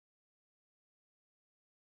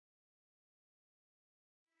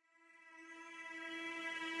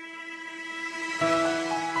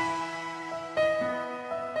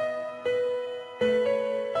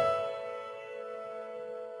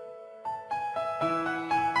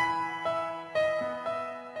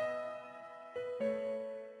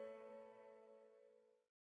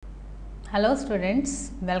Hello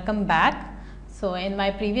students, welcome back. So in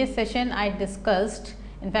my previous session I discussed,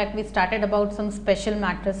 in fact we started about some special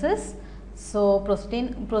matrices. So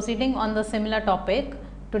proceeding on the similar topic,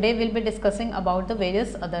 today we will be discussing about the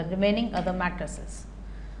various remaining other matrices.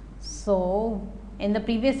 So in the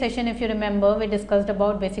previous session, if you remember, we discussed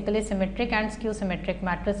about basically symmetric and skew-symmetric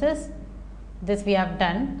matrices. This we have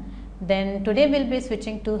done. Then today we will be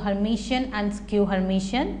switching to Hermitian and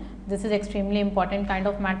skew-hermitian. This is extremely important kind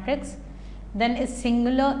of matrix. Then is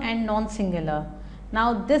singular and non-singular.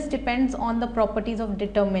 Now this depends on the properties of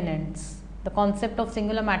determinants. The concept of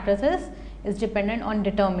singular matrices is dependent on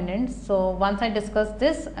determinants. So once I discuss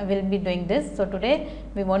this, I will be doing this. So today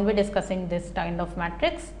we won't be discussing this kind of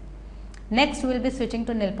matrix. Next we will be switching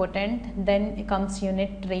to nilpotent. Then comes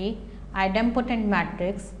unit 3, idempotent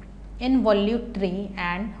matrix, involutary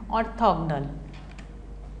and orthogonal.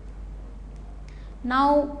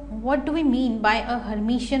 Now what do we mean by a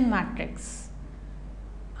Hermitian matrix?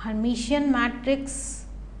 Hermitian matrix,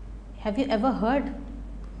 have you ever heard?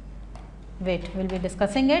 Wait, we will be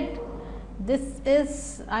discussing it. This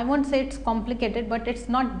is, I won't say it's complicated, but it's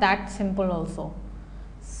not that simple also.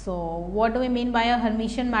 So what do we mean by a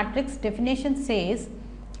Hermitian matrix? Definition says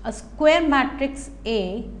a square matrix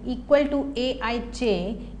A equal to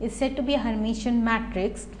aij is said to be a Hermitian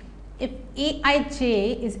matrix if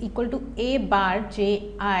aij is equal to a bar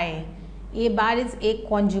ji. A bar is A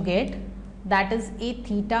conjugate, that is A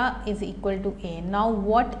theta is equal to A. Now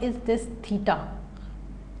what is this theta?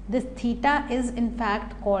 This theta is in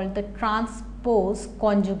fact called the transpose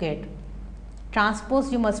conjugate.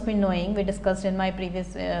 Transpose you must be knowing, we discussed in my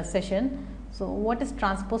previous session. So what is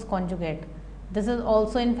transpose conjugate? This is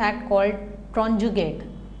also in fact called conjugate.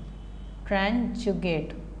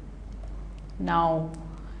 Now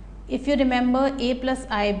if you remember A plus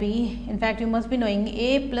IB, in fact you must be knowing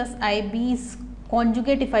A plus IB's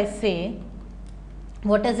conjugate, if I say,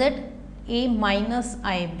 what is it? A minus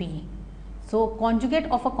IB. So conjugate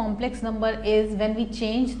of a complex number is when we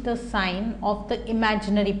change the sign of the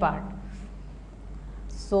imaginary part.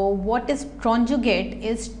 So what is conjugate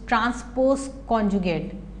is transpose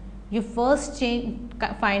conjugate. You first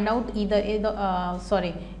find out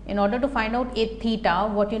in order to find out A theta,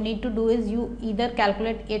 what you need to do is you either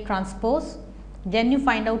calculate A transpose, then you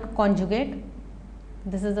find out conjugate,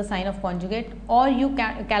 this is the sign of conjugate, or you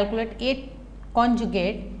calculate A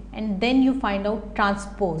conjugate and then you find out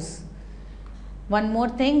transpose. One more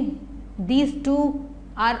thing, these two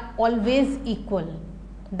are always equal.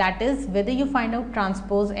 That is, whether you find out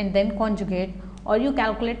transpose and then conjugate, or you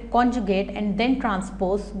calculate conjugate and then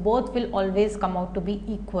transpose, both will always come out to be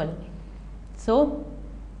equal. So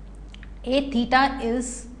A theta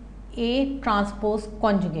is A transpose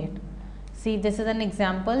conjugate. See, this is an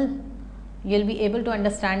example. You will be able to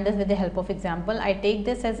understand this with the help of example. I take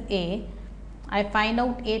this as A. I find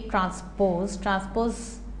out A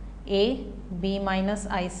transpose A, B minus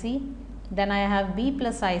IC, then I have B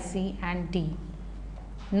plus IC and D.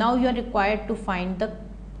 Now you are required to find the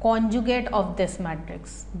conjugate of this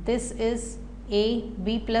matrix. This is A,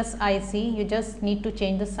 B plus IC, you just need to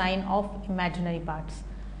change the sign of imaginary parts,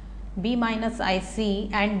 B minus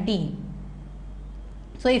IC and D.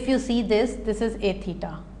 So if you see this is A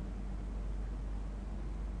theta.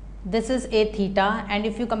 This is A theta, and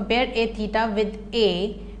if you compare A theta with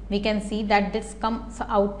A, we can see that this comes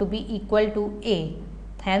out to be equal to A.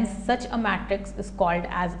 Hence such a matrix is called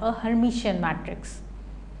as a Hermitian matrix.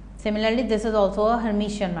 Similarly, this is also a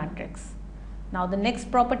Hermitian matrix. Now the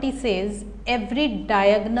next property says every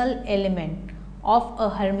diagonal element of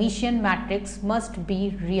a Hermitian matrix must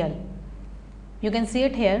be real. You can see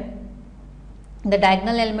it here. The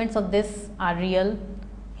diagonal elements of this are real.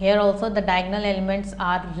 Here also the diagonal elements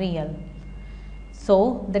are real.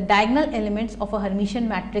 So the diagonal elements of a Hermitian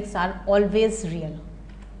matrix are always real.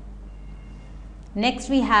 Next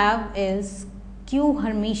we have is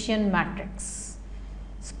skew-hermitian matrix.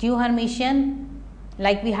 Skew-hermitian,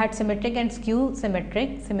 like we had symmetric and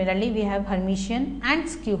skew-symmetric, similarly we have Hermitian and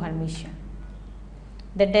skew-hermitian.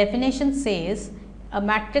 The definition says a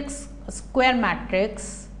matrix, a square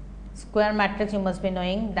matrix you must be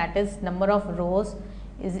knowing, that is number of rows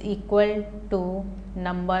is equal to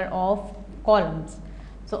number of columns.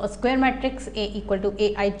 So a square matrix A equal to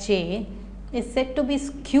aij is said to be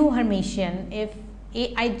skew-hermitian if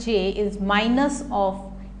aij is minus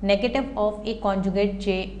of negative of A conjugate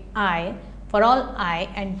ji for all I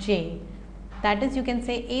and j. That is, you can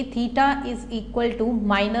say A theta is equal to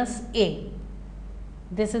minus A.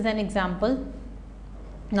 This is an example.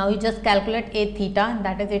 Now you just calculate A theta,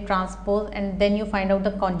 that is A transpose, and then you find out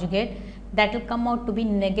the conjugate, that will come out to be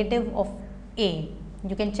negative of A.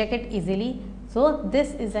 You can check it easily. So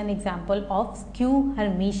this is an example of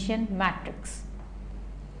skew-hermitian matrix.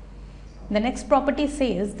 The next property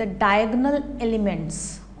says the diagonal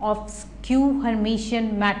elements of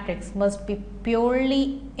skew-hermitian matrix must be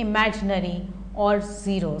purely imaginary or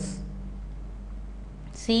zeros.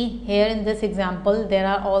 See here in this example there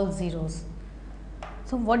are all zeros.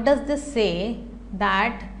 So what does this say?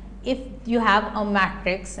 That if you have a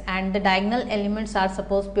matrix and the diagonal elements are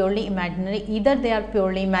supposed purely imaginary, either they are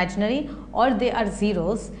purely imaginary or they are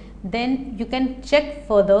zeros, then you can check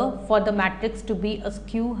further for the matrix to be a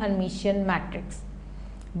skew-hermitian matrix.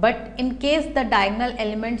 But in case the diagonal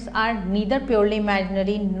elements are neither purely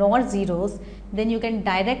imaginary nor zeros, then you can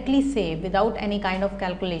directly say without any kind of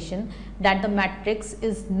calculation that the matrix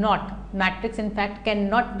is not, matrix in fact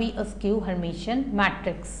cannot be a skew-hermitian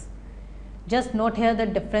matrix. Just note here the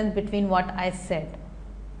difference between what I said.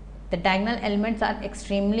 The diagonal elements are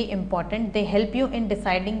extremely important. They help you in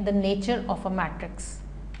deciding the nature of a matrix.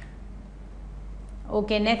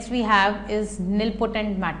 Okay, next we have is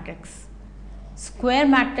nilpotent matrix. Square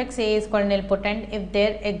matrix A is called nilpotent if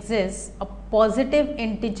there exists a positive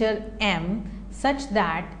integer m such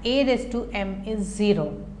that a raised to m is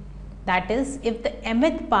 0. That is, if the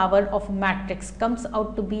mth power of a matrix comes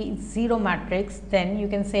out to be 0 matrix, then you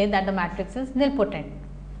can say that the matrix is nilpotent.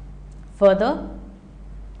 Further,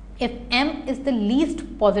 if m is the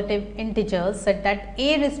least positive integer such that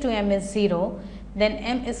a raised to m is 0, then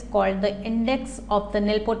m is called the index of the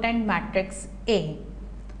nilpotent matrix A.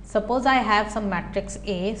 Suppose I have some matrix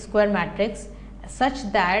A, square matrix,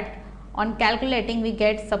 such that on calculating we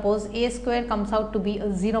get, suppose A square comes out to be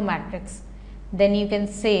a 0 matrix. Then you can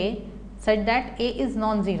say such that A is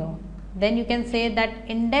non-zero. Then you can say that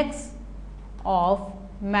index of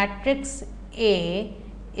matrix A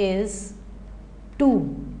is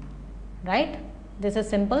 2, right? This is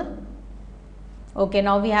simple. Okay,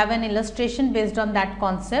 now we have an illustration based on that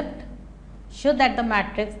concept. Show that the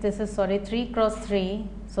matrix, this is 3 cross 3,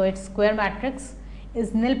 so its square matrix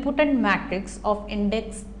is nilpotent matrix of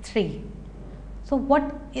index 3. So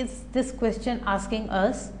what is this question asking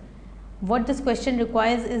us? What this question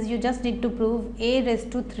requires is you just need to prove a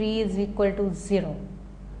raised to 3 is equal to 0.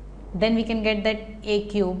 Then we can get that a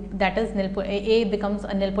cube, that is a becomes a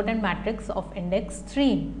nilpotent matrix of index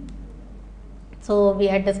 3. So we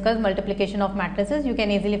had discussed multiplication of matrices. You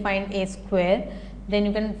can easily find a square, then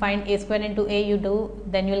you can find a square into a, you do,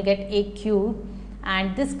 then you will get a cube,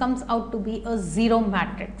 and this comes out to be a 0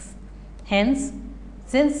 matrix. Hence,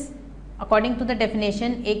 since according to the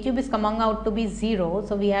definition a cube is coming out to be 0,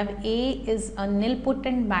 so we have a is a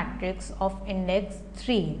nilpotent matrix of index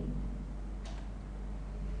 3.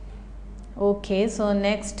 Okay, so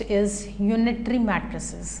next is unitary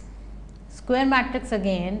matrices. Square matrix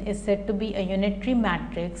again is said to be a unitary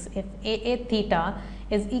matrix if a theta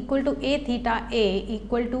is equal to a theta a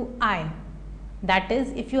equal to I. That is,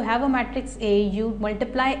 if you have a matrix A, you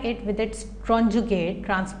multiply it with its conjugate,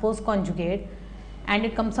 transpose conjugate, and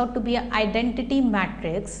it comes out to be an identity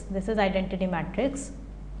matrix. This is identity matrix.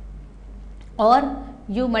 Or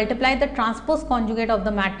you multiply the transpose conjugate of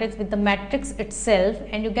the matrix with the matrix itself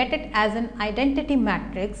and you get it as an identity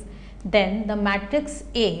matrix, then the matrix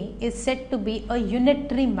A is said to be a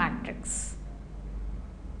unitary matrix.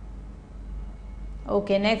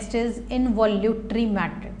 Okay, next is involutory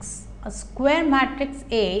matrix. A square matrix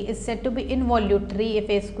A is said to be involutory if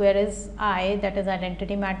A square is I, that is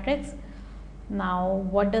identity matrix. Now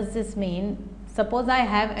what does this mean? Suppose I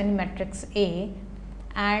have any matrix A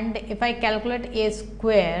and if I calculate A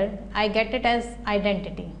square, I get it as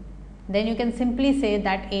identity. Then you can simply say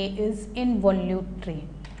that A is involutory.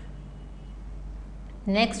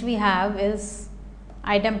 Next we have is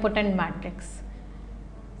idempotent matrix.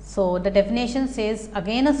 So the definition says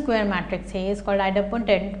again a square matrix A is called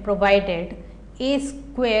idempotent provided A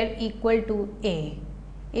square equal to A.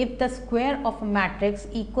 If the square of a matrix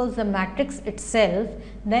equals the matrix itself,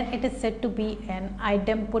 then it is said to be an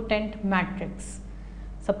idempotent matrix.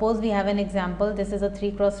 Suppose we have an example, this is a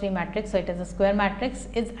 3 cross 3 matrix, so it is a square matrix,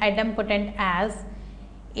 is idempotent as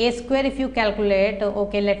A square. If you calculate,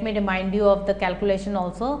 okay, let me remind you of the calculation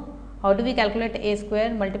also. How do we calculate A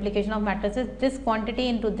square? Multiplication of matrices, this quantity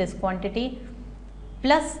into this quantity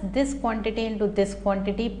plus this quantity into this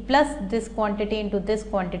quantity plus this quantity into this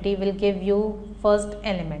quantity will give you first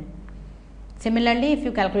element. Similarly, if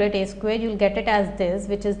you calculate A square, you will get it as this,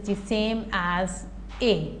 which is the same as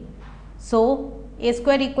A. So A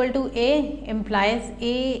square equal to A implies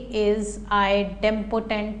A is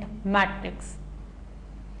idempotent matrix.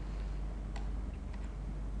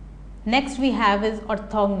 Next we have is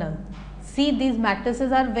orthogonal. See, these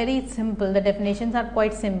matrices are very simple, the definitions are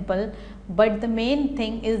quite simple, but the main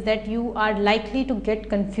thing is that you are likely to get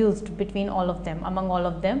confused between all of them, among all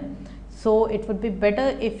of them. So it would be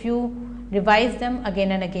better if you revise them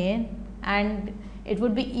again and again, and it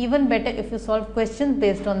would be even better if you solve questions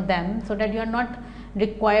based on them, so that you are not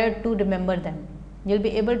required to remember them. You will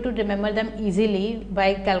be able to remember them easily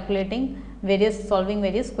by calculating solving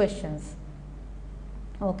various questions.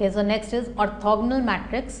 Okay, so next is orthogonal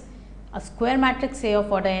matrix. A square matrix A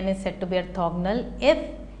of order n is said to be orthogonal if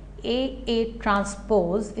A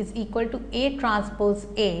transpose is equal to A transpose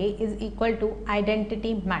A is equal to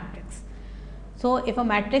identity matrix. So if a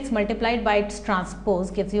matrix multiplied by its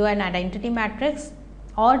transpose gives you an identity matrix,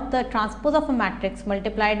 or the transpose of a matrix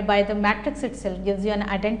multiplied by the matrix itself gives you an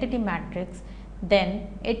identity matrix, then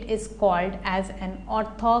it is called as an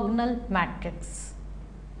orthogonal matrix.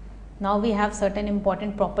 Now we have certain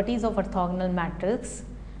important properties of orthogonal matrix.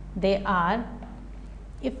 They are,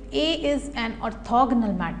 if A is an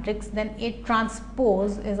orthogonal matrix, then A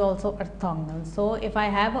transpose is also orthogonal. So if I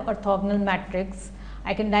have an orthogonal matrix,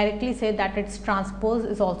 I can directly say that its transpose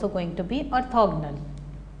is also going to be orthogonal.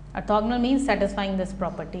 Orthogonal means satisfying this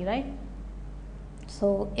property, right?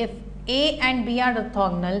 So if A and B are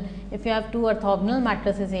orthogonal, if you have two orthogonal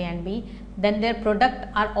matrices A and B, then their product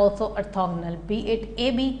are also orthogonal, be it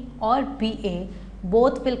AB or BA,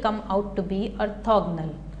 both will come out to be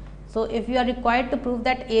orthogonal. So if you are required to prove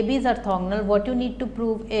that AB is orthogonal, what you need to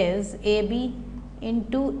prove is AB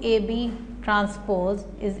into AB transpose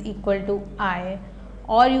is equal to I,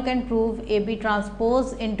 or you can prove AB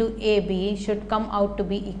transpose into AB should come out to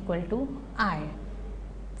be equal to I.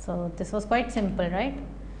 So this was quite simple, right?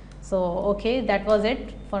 So okay, that was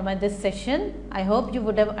it for this session. I hope you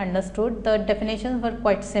would have understood. The definitions were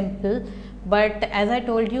quite simple, but as I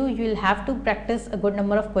told you, you will have to practice a good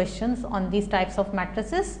number of questions on these types of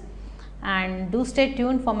matrices, and do stay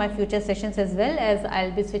tuned for my future sessions as well, as I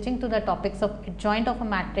will be switching to the topics of adjoint of a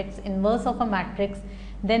matrix, inverse of a matrix,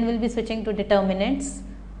 then we will be switching to determinants.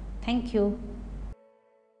 Thank you.